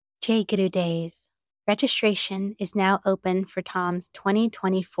Jai Guru Dev. Registration is now open for Tom's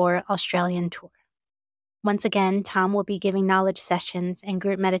 2024 Australian tour. Once again, Tom will be giving knowledge sessions and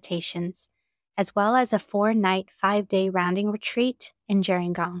group meditations, as well as a 4-night, 5-day rounding retreat in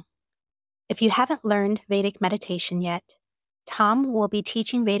Gerringong. If you haven't learned Vedic meditation yet, Tom will be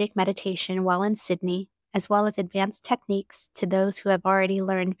teaching Vedic meditation while in Sydney, as well as advanced techniques to those who have already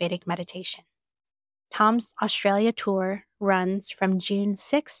learned Vedic meditation. Tom's Australia tour runs from June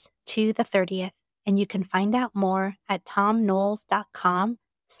 6th to the 30th, and you can find out more at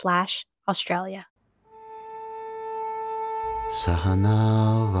tomknowles.com/Australia.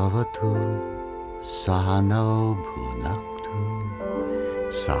 Sahana vavatu, sahana bhunaktu,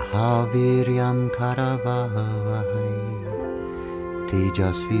 sahaviryam karavavahai,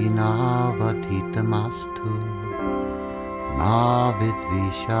 tejasvinavadhitamastu, ma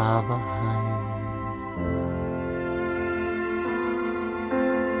vidvishavahai.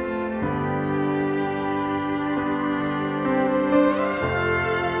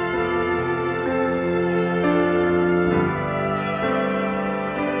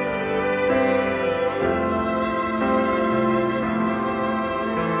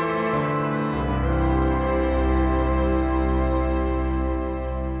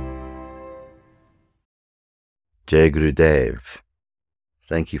 Jai Guru Dev.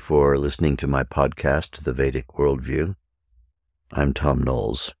 Thank you for listening to my podcast, The Vedic Worldview. I'm Tom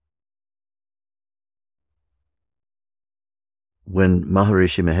Knowles. When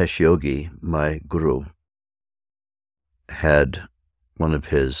Maharishi Mahesh Yogi, my guru, had one of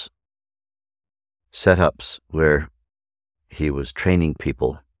his setups where he was training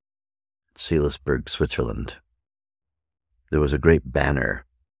people in Seelisberg, Switzerland, there was a great banner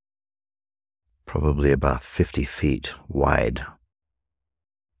probably about 50 feet wide,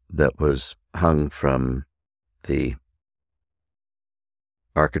 that was hung from the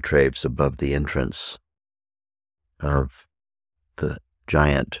architraves above the entrance of the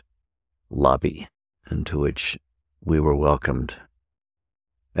giant lobby into which we were welcomed.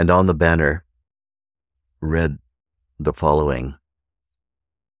 And on the banner read the following: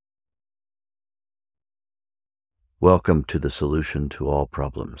 "Welcome to the solution to all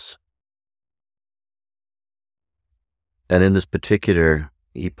problems." And in this particular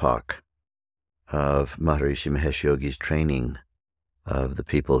epoch of Maharishi Mahesh Yogi's training of the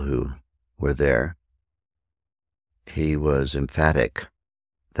people who were there, he was emphatic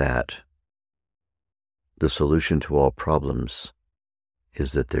that the solution to all problems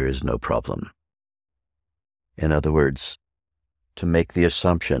is that there is no problem. In other words, to make the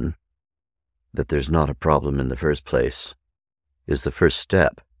assumption that there's not a problem in the first place is the first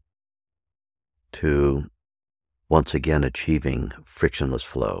step to once again achieving frictionless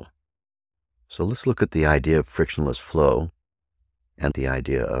flow. So let's look at the idea of frictionless flow and the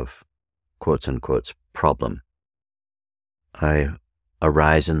idea of quotes unquote problem. I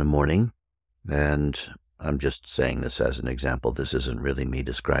arise in the morning, and I'm just saying this as an example. This isn't really me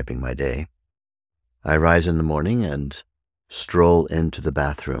describing my day. I rise in the morning and stroll into the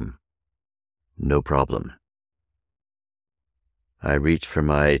bathroom. No problem. I reach for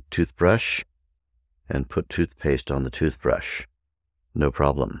my toothbrush and put toothpaste on the toothbrush. No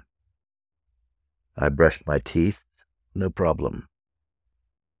problem. I brush my teeth. No problem.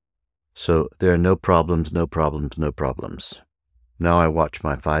 So there are no problems, no problems, no problems. Now I watch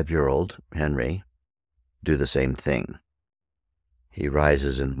my 5-year-old, Henry, do the same thing. He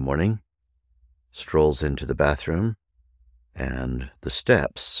rises in the morning, strolls into the bathroom, and the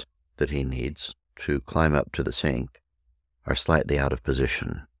steps that he needs to climb up to the sink are slightly out of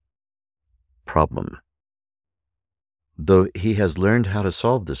position. Problem. Though he has learned how to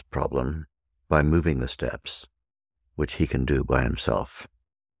solve this problem by moving the steps, which he can do by himself.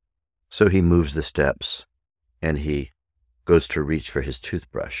 So he moves the steps, and he goes to reach for his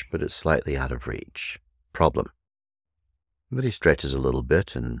toothbrush, but it's slightly out of reach. Problem. But he stretches a little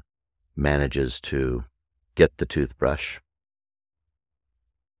bit and manages to get the toothbrush,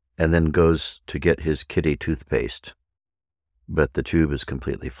 and then goes to get his kitty toothpaste, but the tube is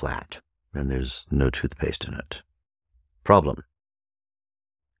completely flat, and there's no toothpaste in it. Problem.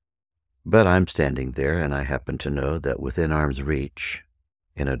 But I'm standing there, and I happen to know that within arm's reach,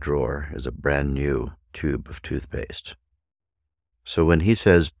 in a drawer, is a brand new tube of toothpaste. So when he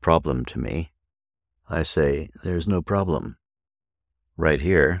says problem to me, I say, there's no problem. Right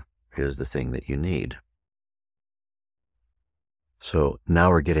here is the thing that you need. So now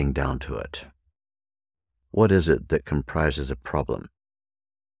we're getting down to it. What is it that comprises a problem?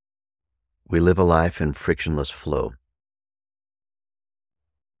 We live a life in frictionless flow.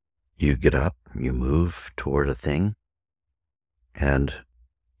 You get up, you move toward a thing, and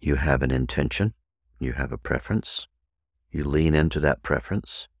You have an intention, you have a preference, you lean into that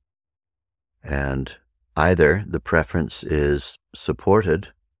preference, and either the preference is supported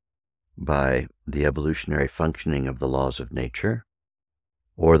by the evolutionary functioning of the laws of nature,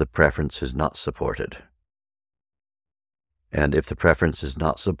 or the preference is not supported. And if the preference is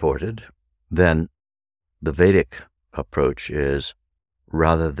not supported, then the Vedic approach is,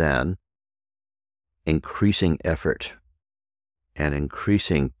 rather than increasing effort and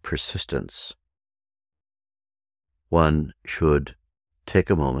increasing persistence, one should take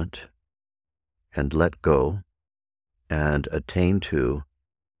a moment and let go and attain to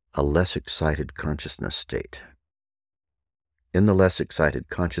a less excited consciousness state. In the less excited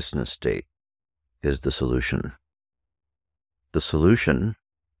consciousness state is the solution. The solution,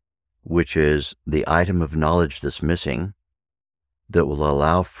 which is the item of knowledge that's missing that will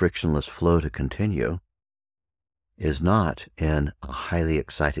allow frictionless flow to continue, is not in a highly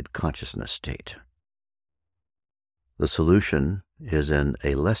excited consciousness state. The solution is in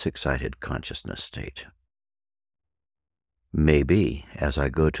a less excited consciousness state. Maybe as I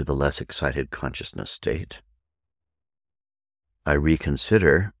go to the less excited consciousness state, I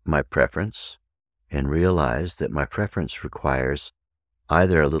reconsider my preference and realize that my preference requires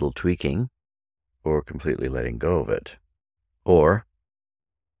either a little tweaking or completely letting go of it, or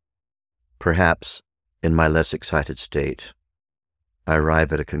perhaps in my less excited state, I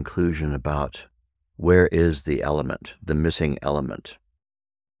arrive at a conclusion about where is the element, the missing element,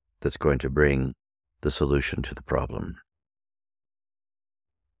 that's going to bring the solution to the problem.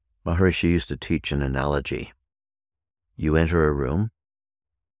 Maharishi used to teach an analogy. You enter a room,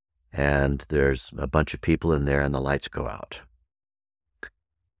 and there's a bunch of people in there, and the lights go out.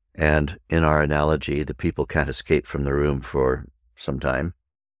 And in our analogy, the people can't escape from the room for some time,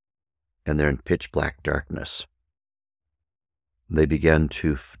 and they're in pitch black darkness. They begin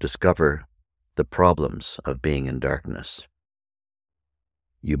to discover the problems of being in darkness.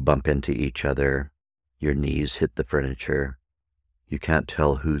 You bump into each other, your knees hit the furniture, you can't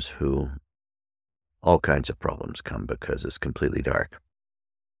tell who's who. All kinds of problems come because it's completely dark.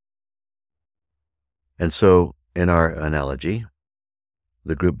 And so, in our analogy,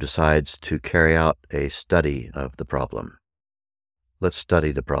 the group decides to carry out a study of the problem. Let's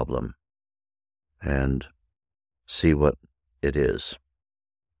study the problem and see what it is.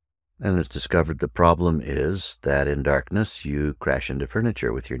 And it's discovered the problem is that in darkness you crash into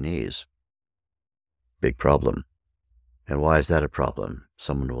furniture with your knees. Big problem. And why is that a problem?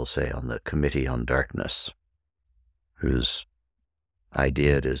 Someone will say on the Committee on Darkness, whose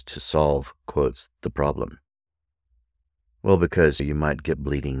idea it is to solve, quotes, the problem. Well, because you might get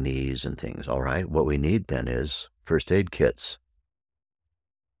bleeding knees and things. All right, what we need then is first aid kits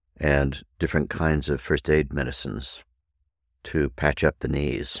and different kinds of first aid medicines to patch up the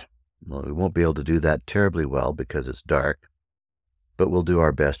knees. Well, we won't be able to do that terribly well because it's dark, but we'll do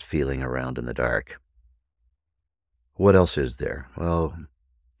our best feeling around in the dark. What else is there? Well,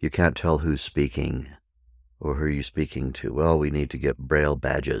 you can't tell who's speaking or who you're speaking to. Well, we need to get Braille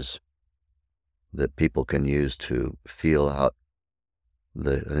badges that people can use to feel out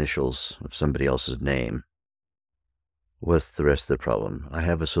the initials of somebody else's name. What's the rest of the problem? I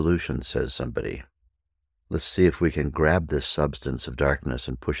have a solution, says somebody. Let's see if we can grab this substance of darkness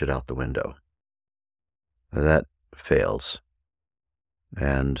and push it out the window. That fails.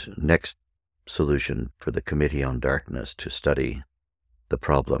 And next solution for the Committee on Darkness to study the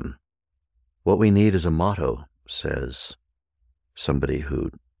problem. What we need is a motto, says somebody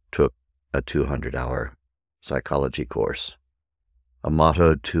who took a 200-hour psychology course. A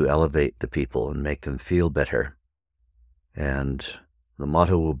motto to elevate the people and make them feel better. And the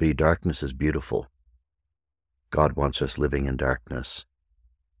motto will be, darkness is beautiful. God wants us living in darkness.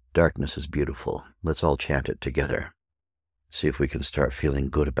 Darkness is beautiful. Let's all chant it together. See if we can start feeling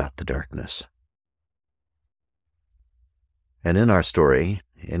good about the darkness. And in our story,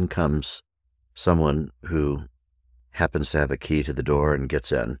 in comes someone who happens to have a key to the door and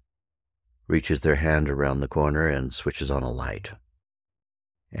gets in, reaches their hand around the corner and switches on a light.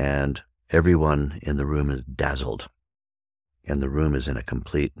 And everyone in the room is dazzled, and the room is in a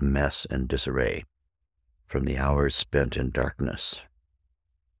complete mess and disarray from the hours spent in darkness.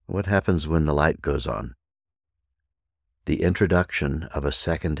 What happens when the light goes on? The introduction of a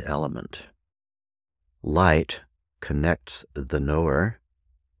second element. Light connects the knower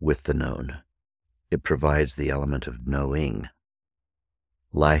with the known. It provides the element of knowing.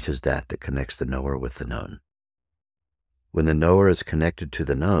 Light is that connects the knower with the known. When the knower is connected to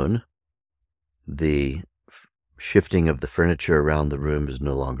the known, the shifting of the furniture around the room is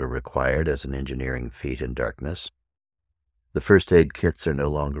no longer required as an engineering feat in darkness. The first aid kits are no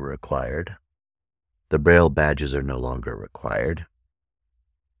longer required. The Braille badges are no longer required.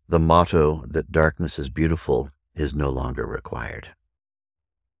 The motto that darkness is beautiful is no longer required.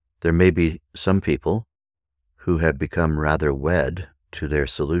 There may be some people who have become rather wed to their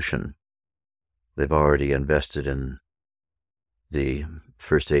solution. They've already invested in the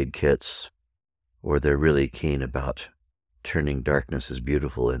first aid kits, or they're really keen about turning Darkness is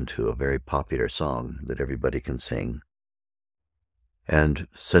Beautiful into a very popular song that everybody can sing. And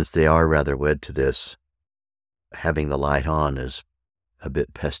since they are rather wed to this, having the light on is a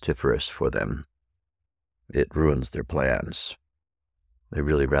bit pestiferous for them. It ruins their plans. They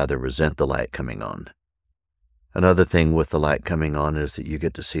really rather resent the light coming on. Another thing with the light coming on is that you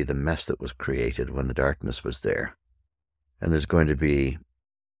get to see the mess that was created when the darkness was there. And there's going to be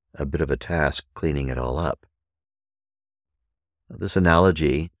a bit of a task cleaning it all up. This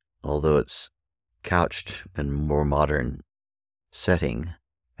analogy, although it's couched in a more modern setting,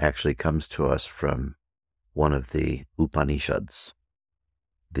 actually comes to us from one of the Upanishads,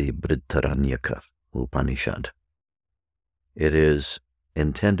 the Brihadaranyaka Upanishad. It is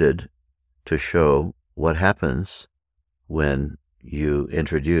intended to show what happens when you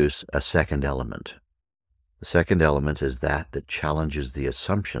introduce a second element. The second element is that challenges the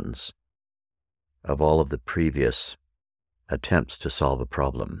assumptions of all of the previous attempts to solve a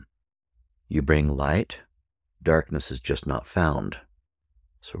problem. You bring light, darkness is just not found.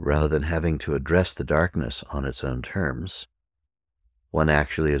 So rather than having to address the darkness on its own terms, one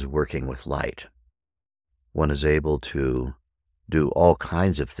actually is working with light. One is able to do all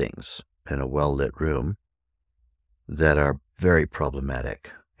kinds of things in a well-lit room that are very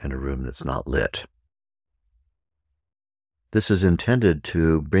problematic in a room that's not lit. This is intended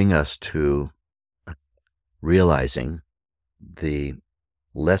to bring us to realizing the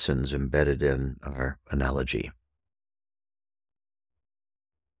lessons embedded in our analogy.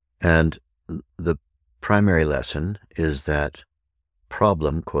 And the primary lesson is that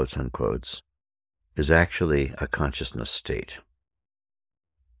problem, quotes unquotes, is actually a consciousness state.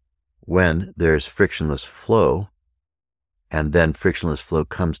 When there's frictionless flow, and then frictionless flow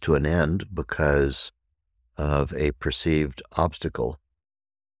comes to an end because of a perceived obstacle,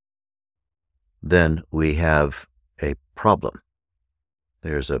 then we have a problem.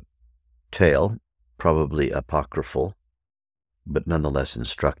 There's a tale, probably apocryphal, but nonetheless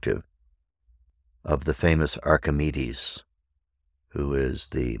instructive, of the famous Archimedes, who is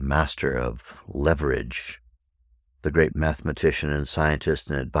the master of leverage, the great mathematician and scientist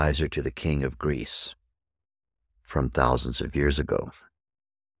and advisor to the king of Greece from thousands of years ago.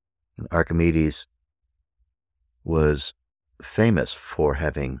 And Archimedes was famous for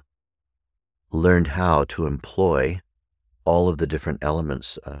having learned how to employ all of the different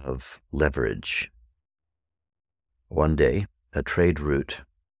elements of leverage. One day, a trade route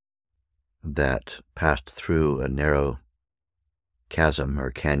that passed through a narrow chasm or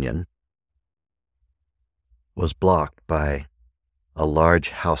canyon was blocked by a large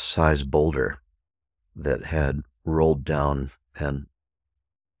house-sized boulder that had rolled down and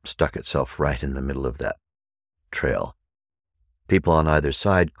stuck itself right in the middle of that trail. People on either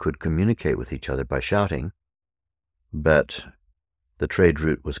side could communicate with each other by shouting, but the trade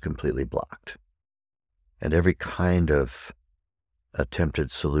route was completely blocked. And every kind of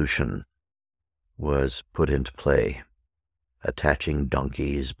attempted solution was put into play, attaching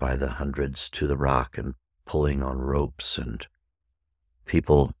donkeys by the hundreds to the rock and pulling on ropes, and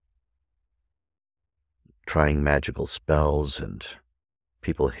people trying magical spells, and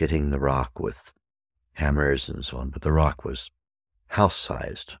people hitting the rock with hammers and so on. But the rock was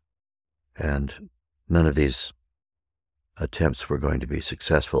house-sized, and none of these attempts were going to be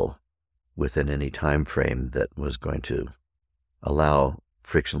successful within any time frame that was going to allow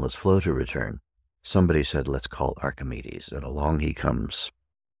frictionless flow to return. Somebody said, let's call Archimedes, and along he comes.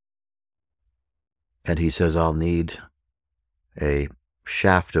 And he says, I'll need a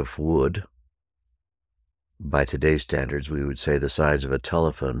shaft of wood. By today's standards, we would say the size of a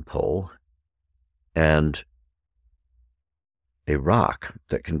telephone pole, and a rock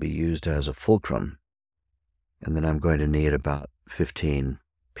that can be used as a fulcrum. And then I'm going to need about 15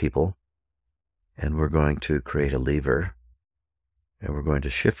 people, and we're going to create a lever, and we're going to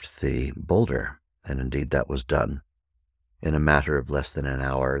shift the boulder. And indeed that was done. In a matter of less than an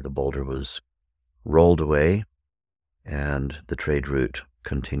hour, the boulder was rolled away, and the trade route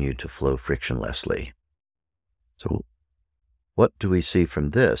continued to flow frictionlessly. So what do we see from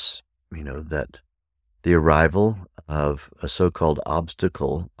this? That the arrival of a so-called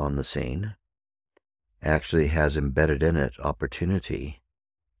obstacle on the scene actually has embedded in it opportunity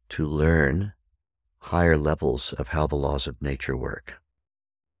to learn higher levels of how the laws of nature work.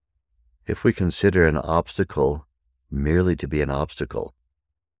 If we consider an obstacle merely to be an obstacle,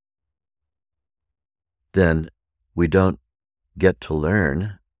 then we don't get to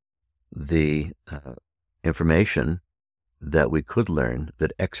learn the information that we could learn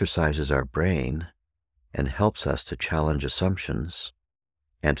that exercises our brain and helps us to challenge assumptions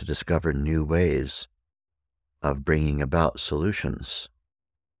and to discover new ways of bringing about solutions.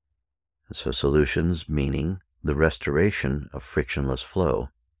 And so solutions meaning the restoration of frictionless flow.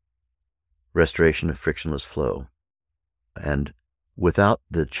 Restoration of frictionless flow. And without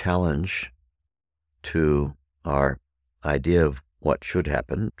the challenge to our idea of what should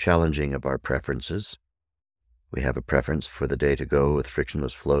happen, challenging of our preferences, we have a preference for the day to go with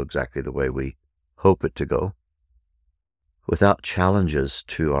frictionless flow exactly the way we hope it to go. Without challenges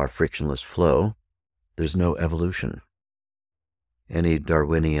to our frictionless flow, there's no evolution. Any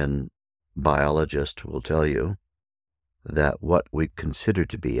Darwinian biologist will tell you that what we consider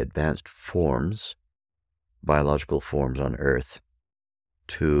to be advanced forms, biological forms on Earth,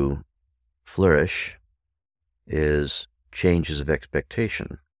 to flourish is changes of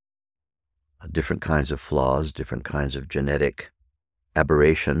expectation. Different kinds of flaws, different kinds of genetic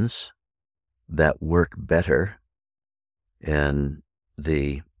aberrations that work better in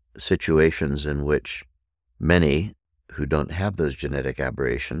the situations in which many who don't have those genetic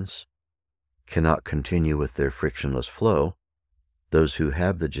aberrations cannot continue with their frictionless flow. Those who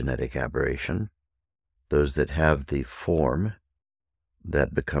have the genetic aberration, those that have the form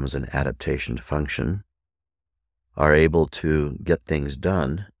that becomes an adaptation to function, are able to get things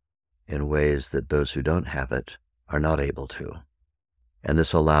done in ways that those who don't have it are not able to. And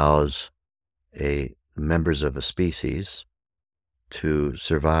this allows members of a species to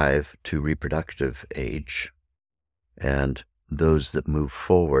survive to reproductive age, and those that move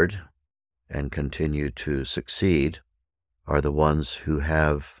forward and continue to succeed are the ones who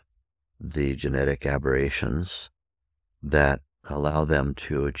have the genetic aberrations that allow them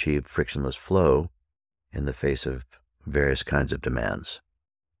to achieve frictionless flow in the face of various kinds of demands.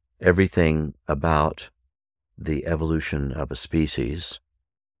 Everything about the evolution of a species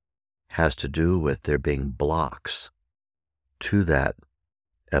has to do with there being blocks to that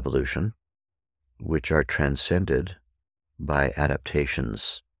evolution, which are transcended by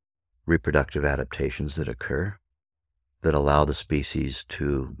adaptations, reproductive adaptations that occur, that allow the species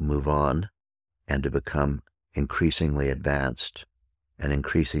to move on and to become increasingly advanced and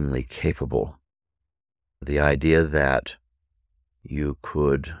increasingly capable. The idea that you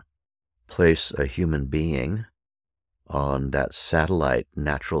could place a human being on that satellite,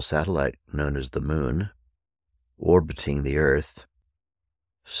 natural satellite known as the moon, orbiting the Earth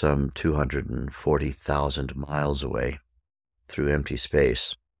some 240,000 miles away through empty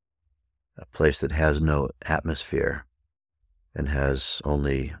space, a place that has no atmosphere and has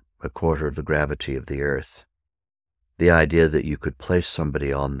only a quarter of the gravity of the Earth. The idea that you could place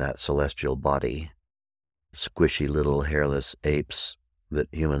somebody on that celestial body, squishy little hairless apes that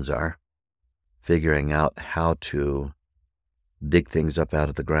humans are, figuring out how to dig things up out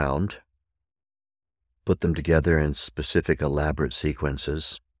of the ground, put them together in specific elaborate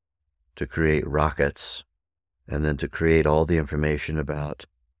sequences to create rockets, and then to create all the information about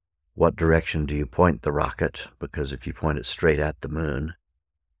what direction do you point the rocket, because if you point it straight at the moon,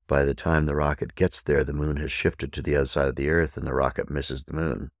 by the time the rocket gets there, the moon has shifted to the other side of the Earth and the rocket misses the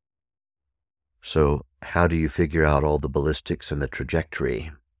moon. So how do you figure out all the ballistics and the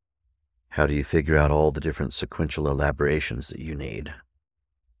trajectory? How do you figure out all the different sequential elaborations that you need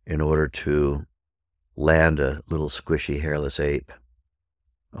in order to land a little squishy hairless ape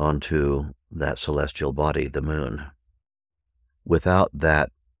onto that celestial body, the moon? Without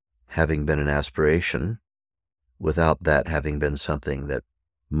that having been an aspiration, without that having been something that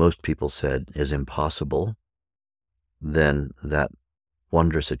most people said is impossible, then that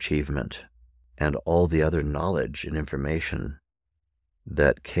wondrous achievement and all the other knowledge and information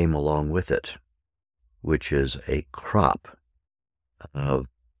that came along with it, which is a crop of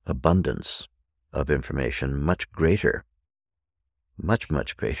abundance of information, much greater, much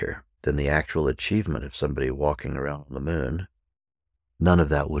greater than the actual achievement of somebody walking around on the moon, none of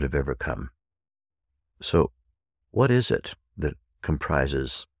that would have ever come. So what is it that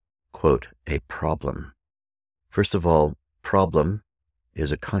comprises, quote, a problem? First of all, problem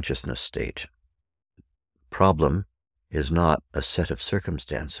is a consciousness state. Problem is not a set of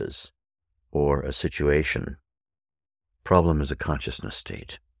circumstances or a situation. Problem is a consciousness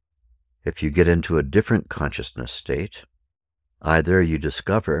state. If you get into a different consciousness state, either you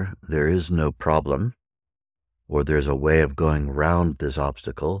discover there is no problem, or there's a way of going around this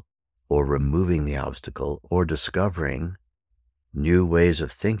obstacle, or removing the obstacle, or discovering new ways of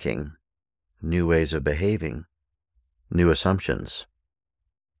thinking, new ways of behaving, new assumptions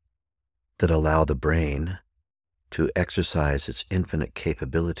that allow the brain to exercise its infinite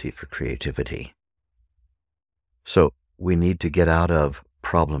capability for creativity. So we need to get out of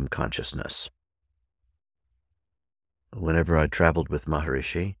problem consciousness. Whenever I traveled with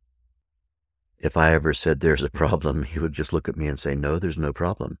Maharishi, if I ever said there's a problem, he would just look at me and say, no, there's no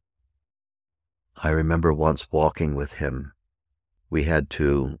problem. I remember once walking with him. We had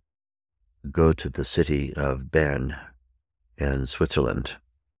to go to the city of Bern in Switzerland,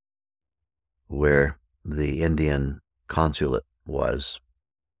 where the Indian consulate was,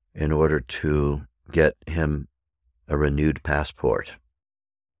 in order to get him a renewed passport.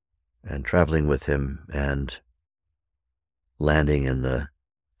 And traveling with him and landing in the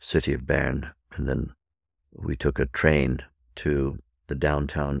city of Bern, and then we took a train to the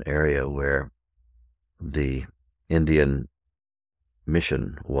downtown area where the Indian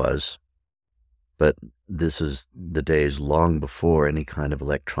mission was. But this is the days long before any kind of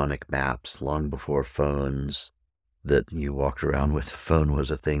electronic maps, long before phones that you walked around with. A phone was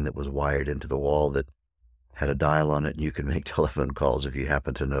a thing that was wired into the wall that had a dial on it, and you could make telephone calls if you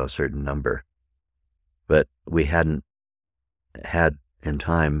happened to know a certain number. But we hadn't had, in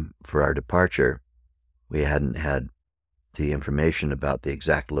time for our departure, we hadn't had the information about the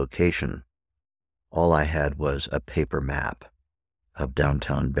exact location. All I had was a paper map of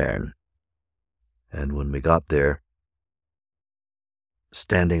downtown Bern. And when we got there,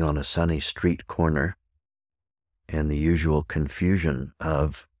 standing on a sunny street corner, and the usual confusion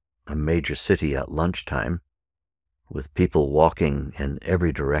of a major city at lunchtime, with people walking in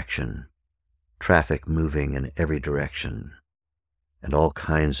every direction, traffic moving in every direction, and all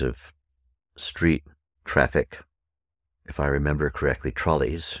kinds of street traffic, if I remember correctly,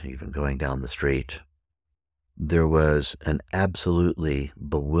 trolleys even going down the street. There was an absolutely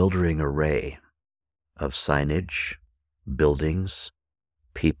bewildering array of signage, buildings,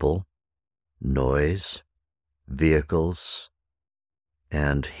 people, noise, vehicles,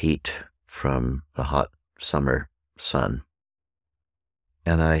 and heat from the hot summer sun.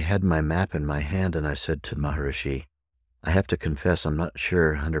 And I had my map in my hand, and I said to Maharishi, I have to confess I'm not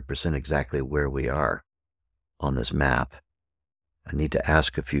sure 100% exactly where we are on this map. I need to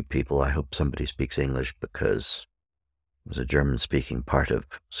ask a few people. I hope somebody speaks English, because it was a German-speaking part of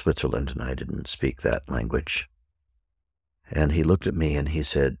Switzerland, and I didn't speak that language. And he looked at me and he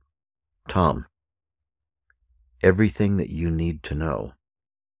said, Tom, everything that you need to know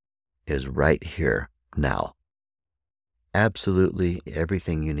is right here now. Absolutely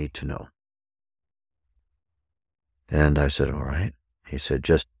everything you need to know. And I said, all right. He said,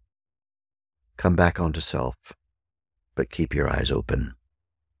 just come back onto self, but keep your eyes open.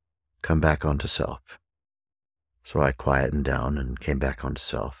 Come back onto self. So I quietened down and came back onto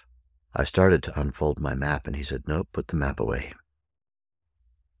self. I started to unfold my map, and he said, nope, put the map away.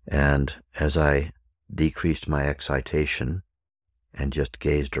 And as I decreased my excitation and just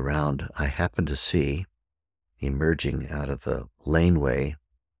gazed around, I happened to see, emerging out of a laneway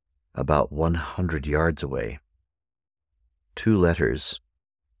about 100 yards away, 2 letters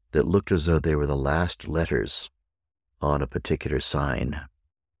that looked as though they were the last letters on a particular sign.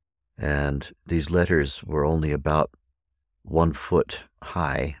 And these letters were only about 1 foot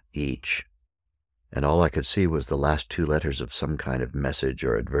high each, and all I could see was the last 2 letters of some kind of message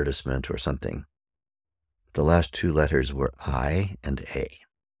or advertisement or something. The last 2 letters were I and A.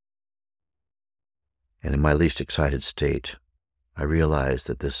 And in my least excited state, I realized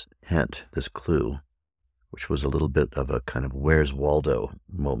that this hint, this clue, which was a little bit of a kind of Where's Waldo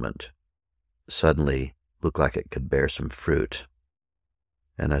moment, suddenly looked like it could bear some fruit.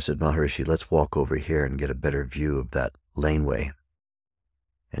 And I said, Maharishi, let's walk over here and get a better view of that laneway.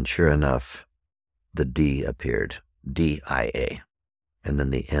 And sure enough, the D appeared, D-I-A. And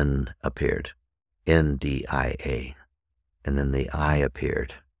then the N appeared, N-D-I-A. And then the I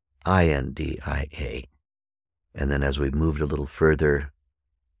appeared, I-N-D-I-A. And then as we moved a little further,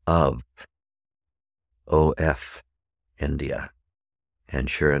 of, O-F, India. And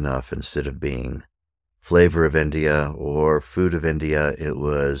sure enough, instead of being flavor of India or food of India, it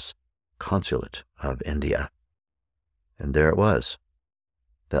was consulate of India. And there it was,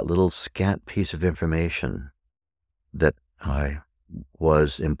 that little scant piece of information that I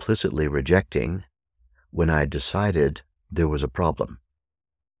was implicitly rejecting when I decided there was a problem.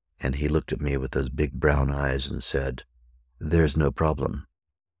 And he looked at me with those big brown eyes and said, there's no problem.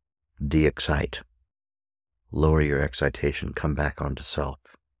 De-excite. Lower your excitation. Come back onto self.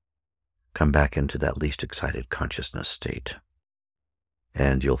 Come back into that least excited consciousness state.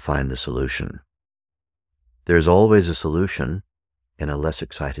 and you'll find the solution. There's always a solution in a less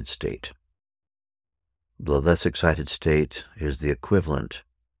excited state. The less excited state is the equivalent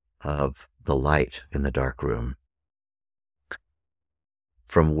of the light in the dark room.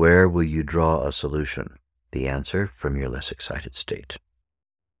 From where will you draw a solution? The answer, from your less excited state.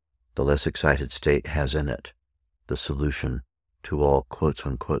 The less excited state has in it the solution to all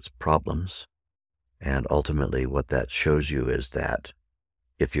quotes-unquote problems, and ultimately what that shows you is that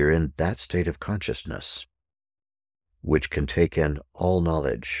if you're in that state of consciousness, which can take in all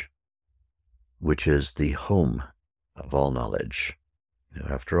knowledge, which is the home of all knowledge.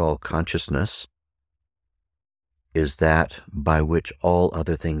 After all, consciousness is that by which all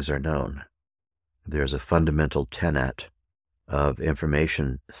other things are known. There's a fundamental tenet of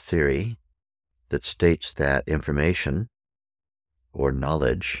information theory that states that information or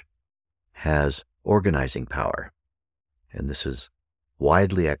knowledge has organizing power. And this is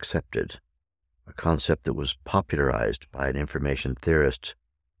widely accepted, a concept that was popularized by an information theorist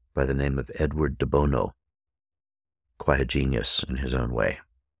by the name of Edward de Bono, quite a genius in his own way.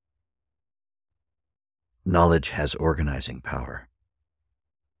 Knowledge has organizing power.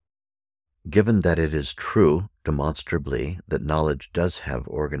 Given that it is true, demonstrably, that knowledge does have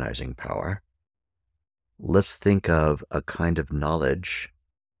organizing power, let's think of a kind of knowledge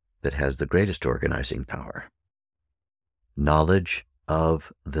that has the greatest organizing power. Knowledge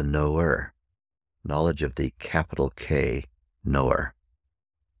of the knower. Knowledge of the capital K knower.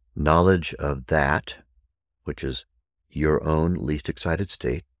 Knowledge of that which is your own least excited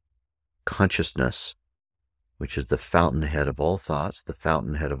state, consciousness, which is the fountainhead of all thoughts, the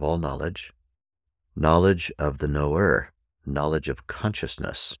fountainhead of all knowledge, knowledge of the knower, knowledge of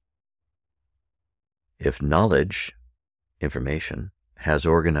consciousness. If knowledge, information, has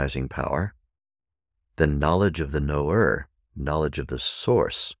organizing power, then knowledge of the knower, knowledge of the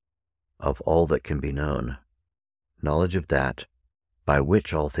source of all that can be known, knowledge of that by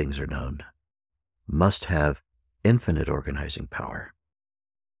which all things are known, must have infinite organizing power.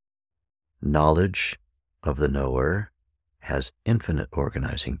 Knowledge of the knower has infinite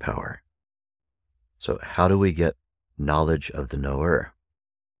organizing power. So how do we get knowledge of the knower?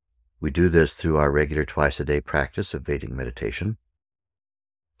 We do this through our regular twice-a-day practice of Vedic meditation,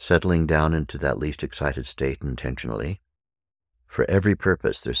 settling down into that least excited state intentionally. For every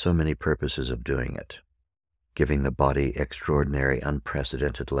purpose, there's so many purposes of doing it. Giving the body extraordinary,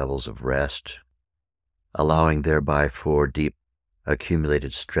 unprecedented levels of rest, allowing thereby for deep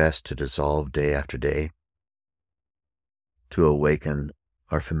accumulated stress to dissolve day after day, to awaken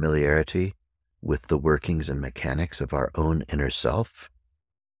our familiarity with the workings and mechanics of our own inner self,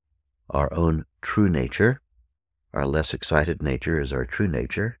 our own true nature. Our less excited nature is our true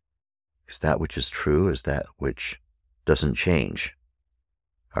nature, because that which is true is that which doesn't change.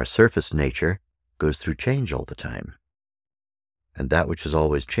 Our surface nature goes through change all the time. And that which is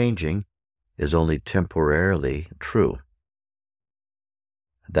always changing is only temporarily true.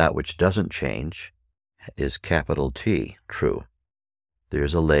 That which doesn't change is capital T, true.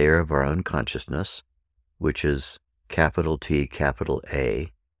 There's a layer of our own consciousness, which is capital T, capital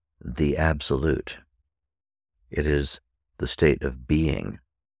A, the absolute. It is the state of being,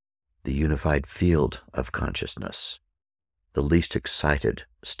 the unified field of consciousness, the least excited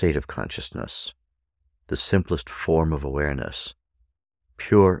state of consciousness, the simplest form of awareness,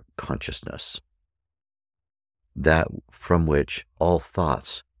 pure consciousness, that from which all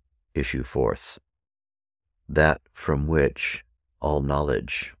thoughts issue forth, that from which all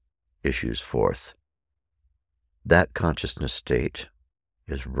knowledge issues forth. That consciousness state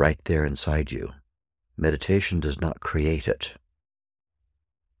is right there inside you. Meditation does not create it.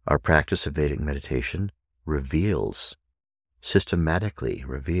 Our practice of Vedic meditation reveals, systematically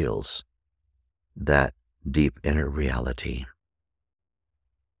reveals, that deep inner reality.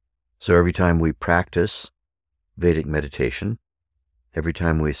 So every time we practice Vedic meditation, every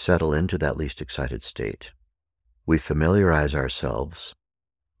time we settle into that least excited state, we familiarize ourselves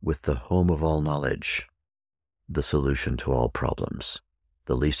with the home of all knowledge, the solution to all problems.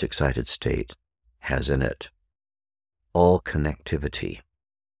 The least excited state has in it all connectivity,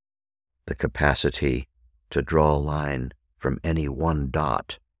 the capacity to draw a line from any one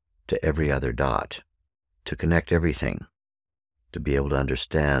dot to every other dot, to connect everything, to be able to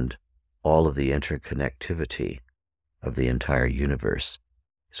understand all of the interconnectivity of the entire universe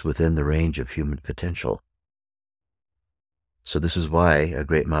is within the range of human potential. So this is why a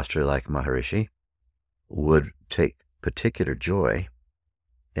great master like Maharishi would take particular joy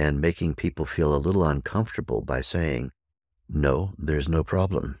in making people feel a little uncomfortable by saying, no, there's no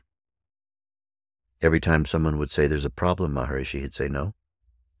problem. Every time someone would say there's a problem, Maharishi, he'd say, no,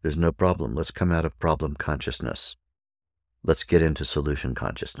 There's no problem. Let's come out of problem consciousness. Let's get into solution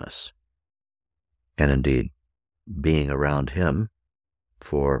consciousness. And indeed, being around him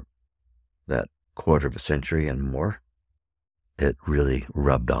for that quarter of a century and more, it really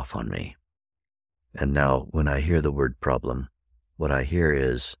rubbed off on me. And now when I hear the word problem, what I hear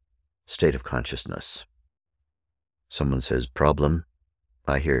is state of consciousness. Someone says problem,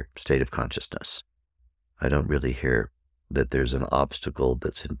 I hear state of consciousness. I don't really hear that there's an obstacle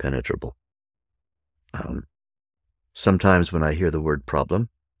that's impenetrable. Sometimes when I hear the word problem,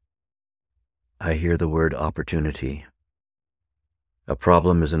 I hear the word opportunity. A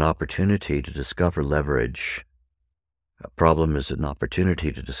problem is an opportunity to discover leverage. A problem is an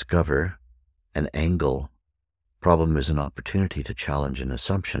opportunity to discover an angle. Problem is an opportunity to challenge an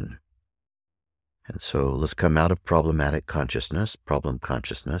assumption. And so let's come out of problematic consciousness, problem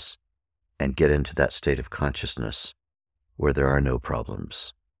consciousness, and get into that state of consciousness where there are no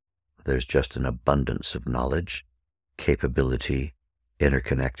problems. There's just an abundance of knowledge, capability,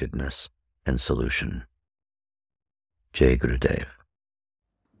 interconnectedness, and solution. Jai Gurudev.